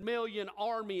 200 million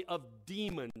army of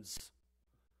demons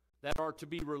that are to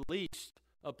be released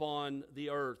upon the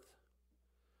earth.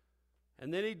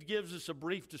 And then he gives us a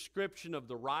brief description of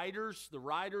the riders. The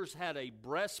riders had a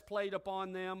breastplate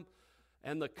upon them,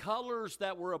 and the colors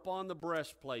that were upon the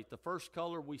breastplate, the first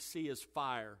color we see is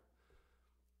fire.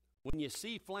 When you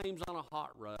see flames on a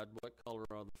hot rod, what color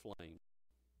are the flames?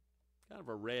 Kind of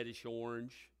a reddish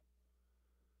orange.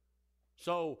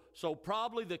 So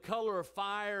probably the color of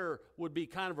fire would be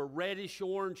kind of a reddish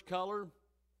orange color.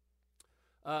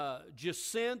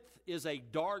 Jacinth is a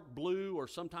dark blue or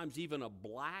sometimes even a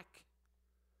black.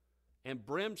 And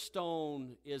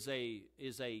brimstone is a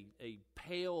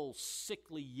pale,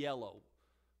 sickly yellow,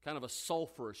 kind of a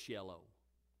sulfurous yellow.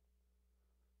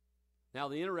 Now,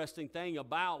 the interesting thing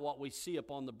about what we see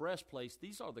upon the breastplates,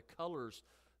 these are the colors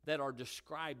that are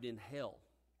described in hell.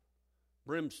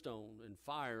 Brimstone and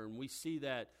fire, and we see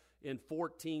that in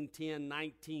 14:10,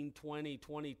 19:20,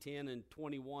 20:10, and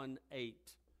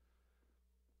 21:8.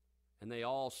 And they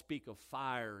all speak of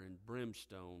fire and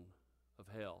brimstone of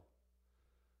hell.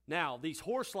 Now, these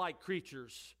horse-like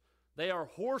creatures, they are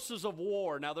horses of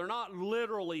war. Now, they're not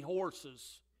literally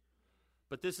horses,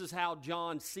 but this is how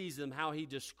John sees them, how he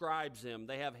describes them.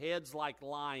 They have heads like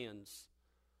lions.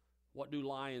 What do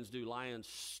lions do? Lions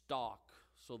stalk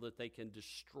so that they can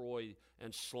destroy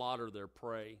and slaughter their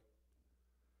prey.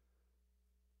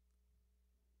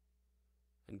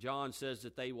 And John says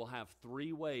that they will have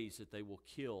 3 ways that they will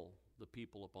kill the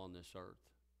people upon this earth.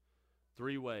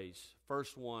 3 ways.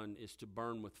 First one is to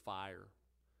burn with fire.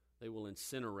 They will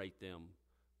incinerate them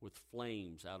with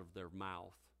flames out of their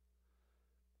mouth.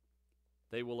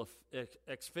 They will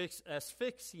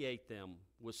asphyxiate them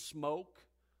with smoke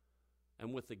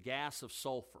and with the gas of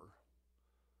sulfur.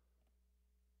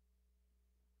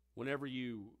 Whenever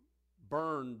you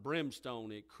burn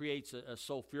brimstone, it creates a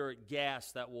sulfuric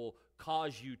gas that will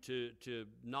cause you to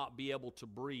not be able to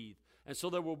breathe. And so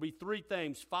there will be 3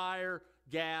 things: fire,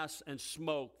 gas, and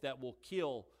smoke that will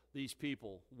kill these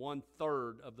people,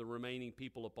 1/3 of the remaining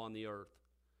people upon the earth.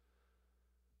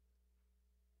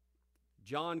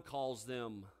 John calls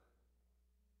them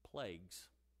plagues,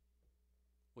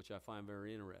 which I find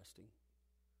very interesting.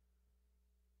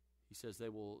 He says they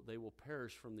will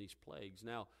perish from these plagues.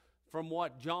 Now, from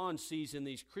what John sees in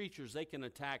these creatures, they can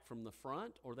attack from the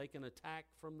front or they can attack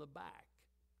from the back.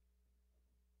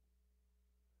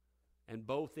 And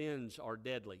both ends are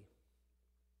deadly.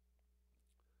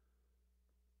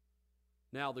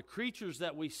 Now, the creatures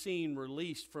that we've seen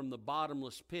released from the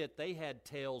bottomless pit, they had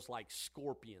tails like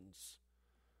scorpions.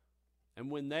 And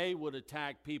when they would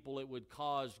attack people, it would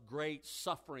cause great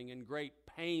suffering and great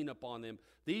pain upon them.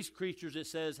 These creatures, it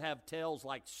says, have tails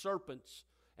like serpents.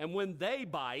 And when they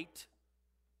bite,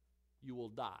 you will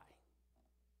die.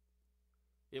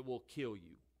 It will kill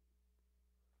you.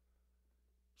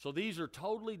 So these are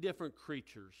totally different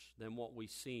creatures than what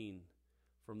we've seen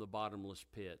from the bottomless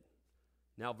pit.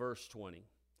 Now verse 20.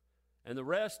 And the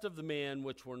rest of the men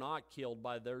which were not killed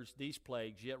by these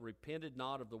plagues, yet repented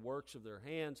not of the works of their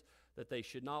hands, that they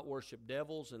should not worship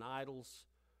devils and idols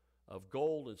of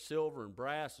gold and silver and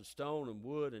brass and stone and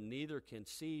wood, and neither can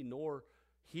see nor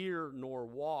hear nor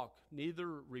walk,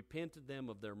 neither repented them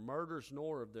of their murders,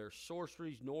 nor of their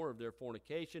sorceries, nor of their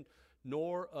fornication,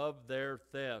 nor of their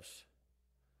thefts.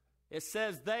 It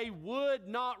says they would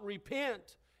not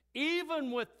repent,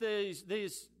 even with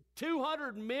these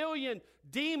 200 million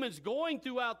demons going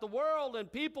throughout the world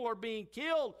and people are being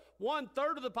killed,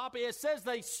 1/3 of the population. It says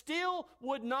they still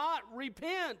would not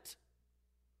repent.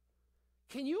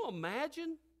 Can you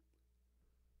imagine?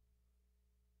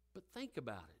 But think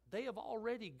about it. They have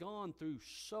already gone through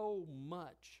so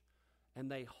much, and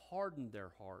they hardened their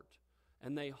heart,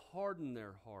 and they hardened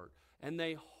their heart, and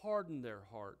they hardened their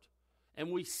heart.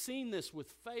 And we've seen this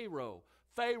with Pharaoh.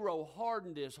 Pharaoh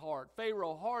hardened his heart.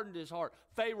 Pharaoh hardened his heart.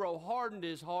 Pharaoh hardened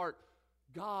his heart.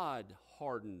 God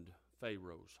hardened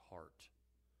Pharaoh's heart.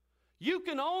 You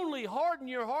can only harden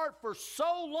your heart for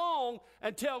so long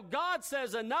until God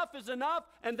says enough is enough,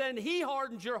 and then He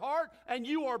hardens your heart, and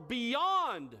you are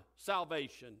beyond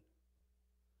salvation.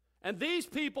 And these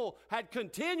people had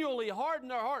continually hardened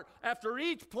their heart. After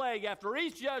each plague, after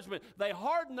each judgment, they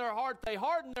hardened their heart, they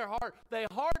hardened their heart, they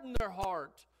hardened their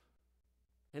heart.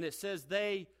 And it says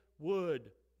they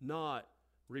would not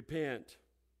repent.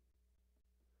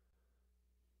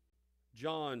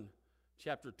 John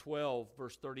chapter 12,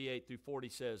 verse 38 through 40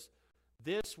 says,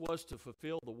 "This was to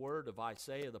fulfill the word of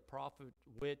Isaiah the prophet,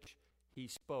 which he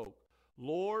spoke.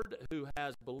 Lord, who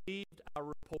has believed our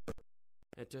report,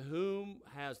 and to whom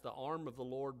has the arm of the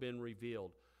Lord been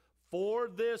revealed? For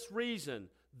this reason,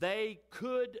 they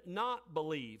could not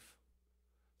believe.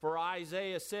 For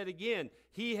Isaiah said again,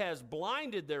 He has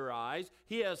blinded their eyes,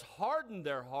 He has hardened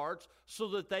their hearts, so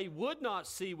that they would not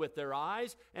see with their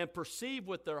eyes, and perceive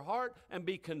with their heart, and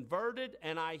be converted,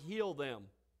 and I heal them."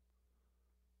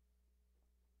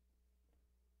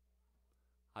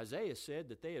 Isaiah said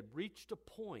that they had reached a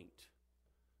point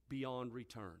beyond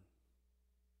return.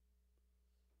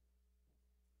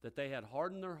 That they had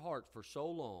hardened their hearts for so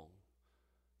long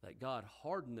that God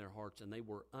hardened their hearts and they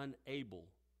were unable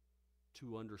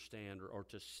to understand or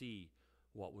to see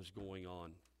what was going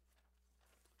on.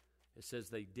 It says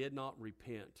they did not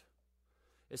repent.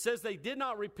 It says they did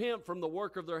not repent from the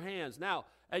work of their hands. Now,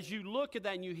 as you look at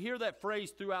that and you hear that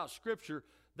phrase throughout Scripture,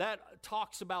 that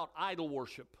talks about idol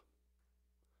worship.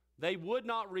 They would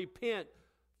not repent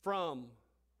from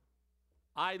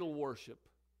idol worship.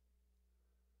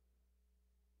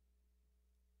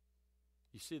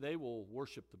 You see, they will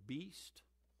worship the beast.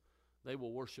 They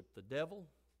will worship the devil.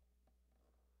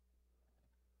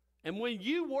 And when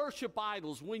you worship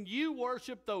idols, when you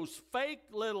worship those fake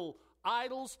little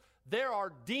idols, there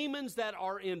are demons that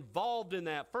are involved in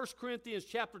that. 1 Corinthians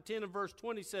chapter 10 and verse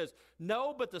 20 says,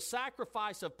 "No, but the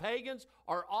sacrifice of pagans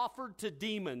are offered to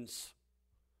demons."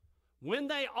 When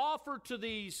they offer to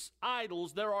these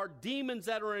idols, there are demons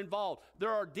that are involved.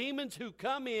 There are demons who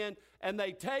come in and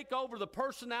they take over the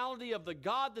personality of the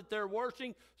God that they're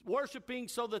worshiping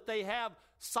so that they have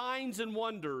signs and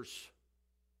wonders.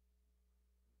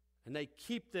 And they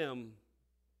keep them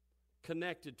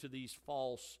connected to these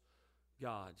false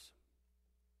gods.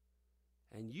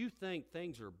 And you think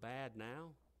things are bad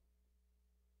now?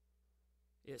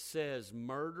 It says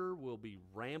murder will be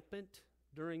rampant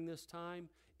during this time.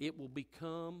 It will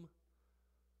become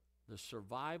the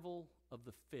survival of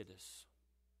the fittest.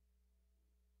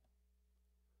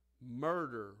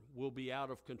 Murder will be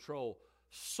out of control.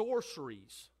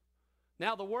 Sorceries.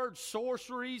 Now, the word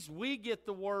sorceries, we get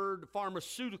the word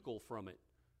pharmaceutical from it.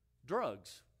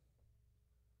 Drugs.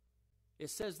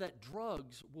 It says that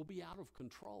drugs will be out of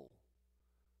control.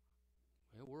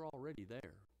 Well, we're already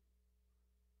there.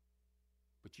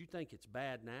 But you think it's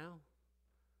bad now?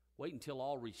 Wait until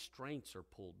all restraints are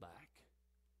pulled back.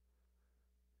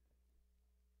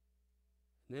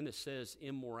 And then it says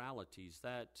immoralities.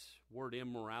 That word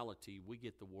immorality, we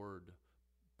get the word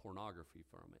pornography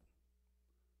from it.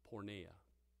 Porneia.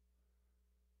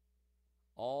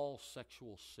 All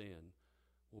sexual sin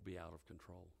will be out of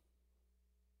control.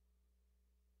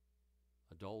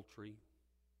 Adultery,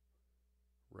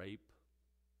 rape,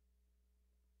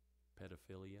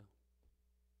 pedophilia,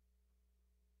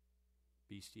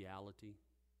 bestiality,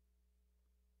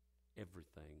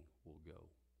 everything will go.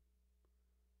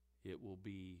 It will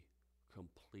be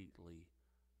completely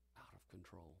out of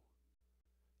control.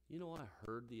 You know, I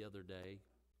heard the other day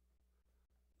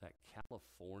that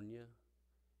California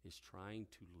is trying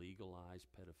to legalize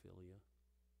pedophilia.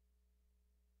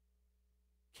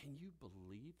 Can you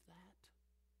believe that?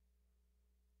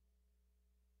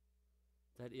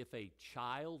 That if a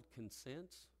child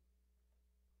consents,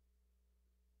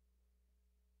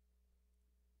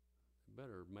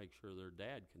 better make sure their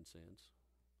dad consents,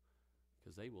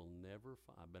 because they will never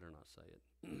I better not say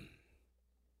it.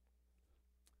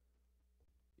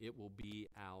 it will be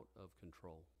out of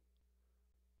control.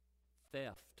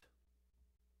 Theft.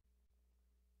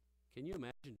 Can you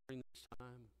imagine during this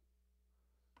time?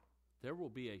 There will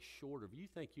be a shortage. You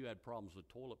think you had problems with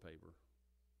toilet paper.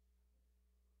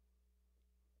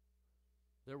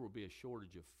 There will be a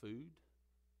shortage of food,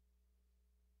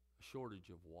 a shortage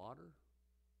of water,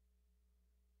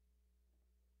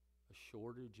 a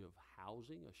shortage of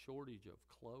housing, a shortage of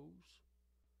clothes,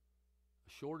 a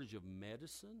shortage of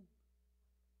medicine.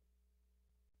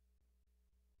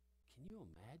 Can you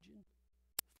imagine?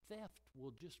 Theft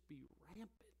will just be rampant.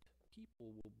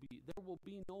 There will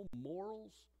be no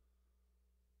morals.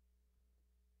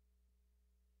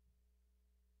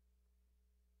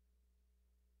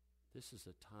 This is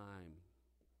a time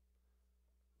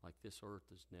like this earth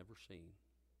has never seen,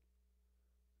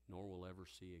 nor will ever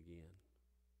see again.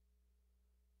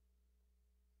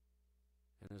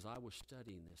 And as I was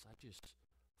studying this, I just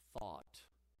thought,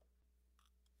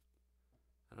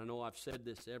 and I know I've said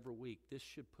this every week, this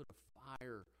should put a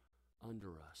fire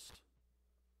under us.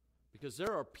 Because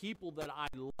there are people that I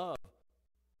love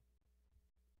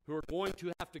who are going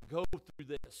to have to go through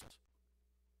this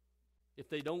if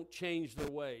they don't change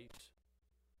their ways.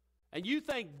 And you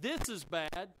think this is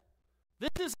bad. This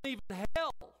isn't even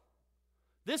hell.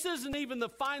 This isn't even the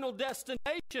final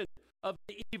destination of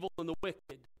the evil and the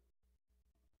wicked.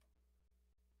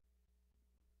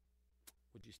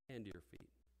 Would you stand to your feet?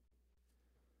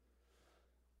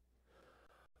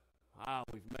 Wow,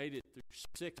 we've made it through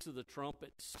 6 of the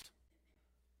trumpets.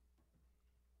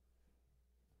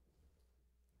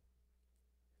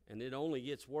 And it only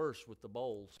gets worse with the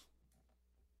bowls.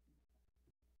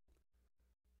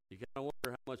 You kind of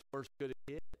wonder how much worse could it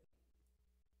get.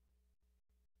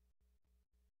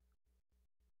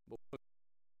 But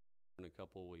in a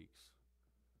couple of weeks,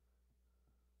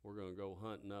 we're going to go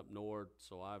hunting up north.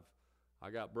 So I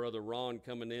got Brother Ron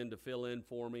coming in to fill in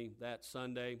for me that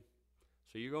Sunday.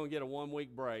 So you're going to get a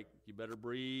 1-week break. You better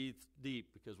breathe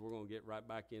deep because we're going to get right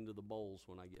back into the bowls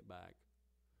when I get back.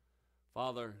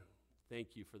 Father,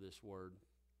 thank you for this word.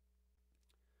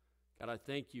 God, I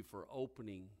thank you for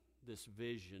opening this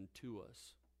vision to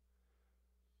us.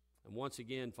 And once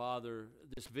again, Father,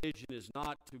 this vision is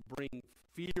not to bring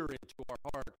fear into our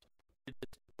heart. It is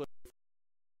to put it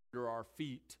under our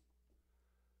feet.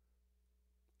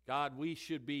 God, we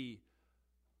should be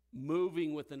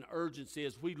moving with an urgency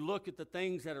as we look at the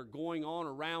things that are going on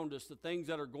around us, the things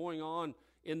that are going on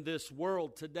in this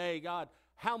world today. God,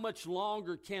 how much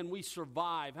longer can we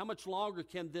survive? How much longer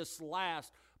can this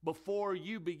last before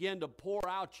you begin to pour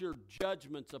out your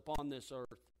judgments upon this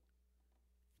earth?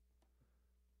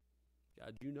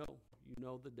 God, you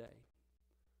know the day.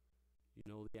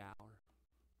 You know the hour.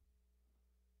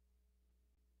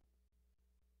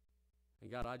 And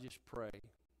God, I just pray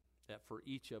that for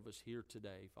each of us here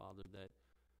today, Father, that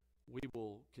we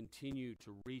will continue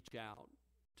to reach out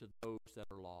to those that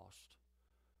are lost.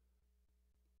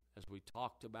 As we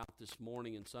talked about this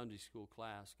morning in Sunday school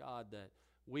class, God, that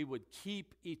we would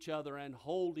keep each other and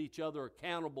hold each other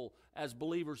accountable as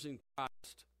believers in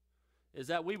Christ. Is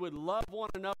that we would love one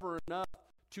another enough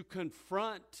to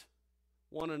confront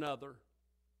one another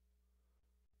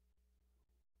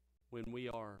when we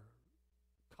are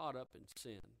caught up in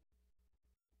sin.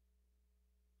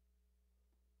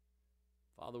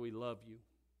 Father, we love you.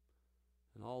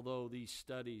 And although these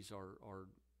studies are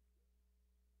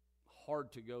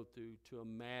hard to go through, to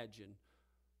imagine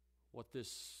what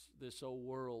this old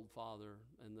world, Father,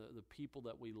 and the people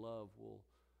that we love will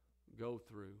go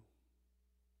through,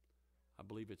 I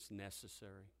believe it's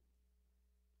necessary.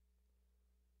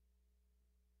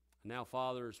 And now,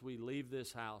 Father, as we leave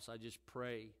this house, I just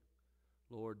pray,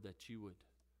 Lord, that you would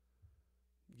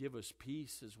give us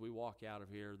peace as we walk out of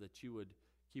here, that you would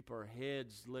keep our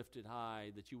heads lifted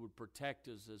high, that you would protect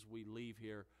us as we leave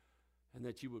here, and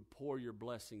that you would pour your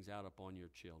blessings out upon your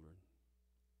children.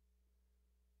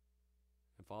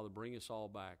 And Father, bring us all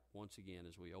back once again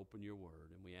as we open your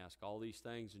word. And we ask all these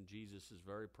things in Jesus'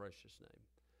 very precious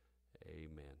name.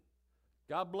 Amen.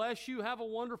 God bless you. Have a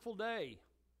wonderful day.